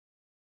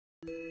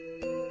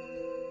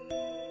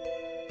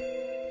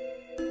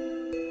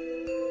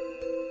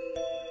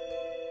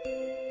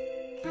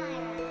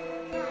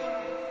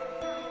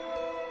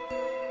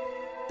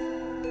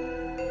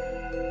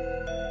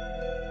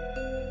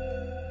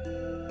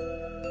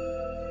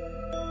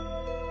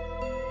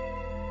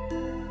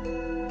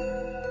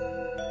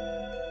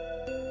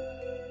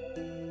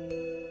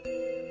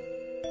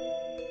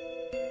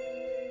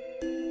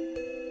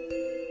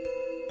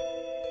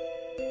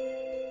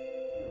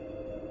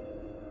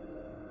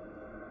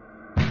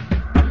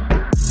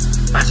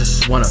I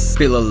just wanna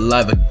feel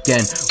alive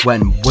again.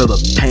 When will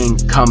the pain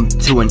come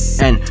to an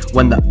end?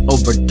 When the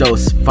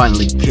overdose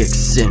finally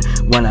kicks in.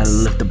 When I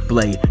lift the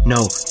blade,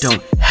 no,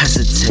 don't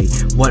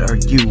hesitate. What are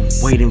you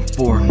waiting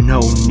for?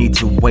 No need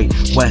to wait.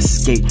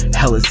 Westgate,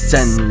 hell is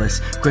endless.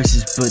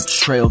 Gracie's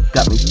betrayal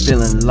got me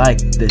feeling like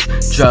this.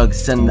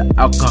 Drugs and the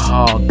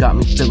alcohol got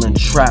me feeling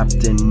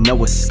trapped in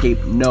no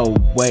escape, no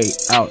way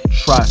out.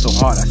 Try so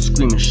hard, I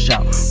scream and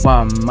shout.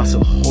 Why am I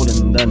still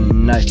holding the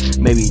knife?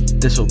 Maybe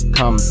this will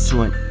come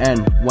to an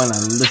end when I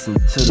listen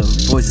to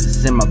the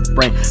voices in my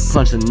brain.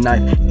 Plunge the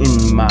knife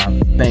in my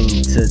vein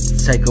to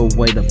take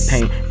away the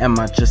pain. Am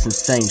I just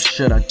insane?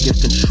 Should I give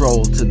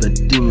control to the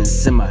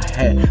demons in my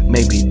head?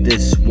 Maybe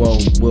this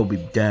world will be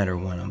better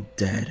when I'm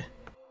dead.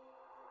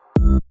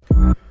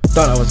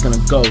 Thought I was gonna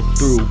go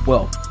through,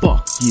 well,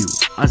 fuck you.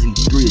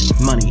 Iz3 is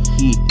money,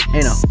 he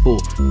ain't a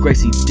fool.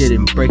 Gracie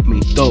didn't break me,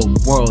 the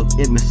world,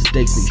 it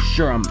mistakes me.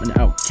 Sure, I'm an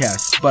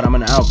outcast, but I'm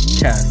an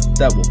outcast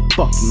that will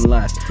fucking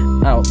last.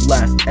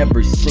 Outlast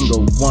every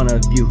single one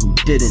of you who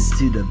didn't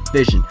see the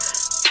vision.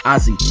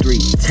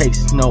 Iz3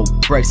 takes no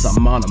breaks,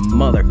 I'm on a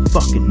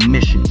motherfucking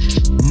mission.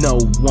 No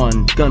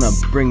one gonna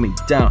bring me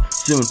down.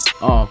 Soon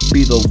I'll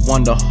be the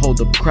one to hold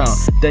the crown.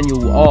 Then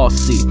you'll all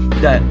see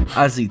that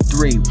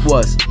Iz3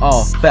 was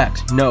all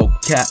facts, no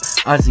cap.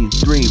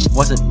 Iz3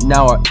 wasn't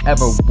now or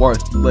ever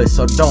worthless,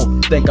 so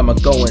don't think I'ma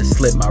go and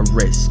slit my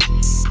wrist.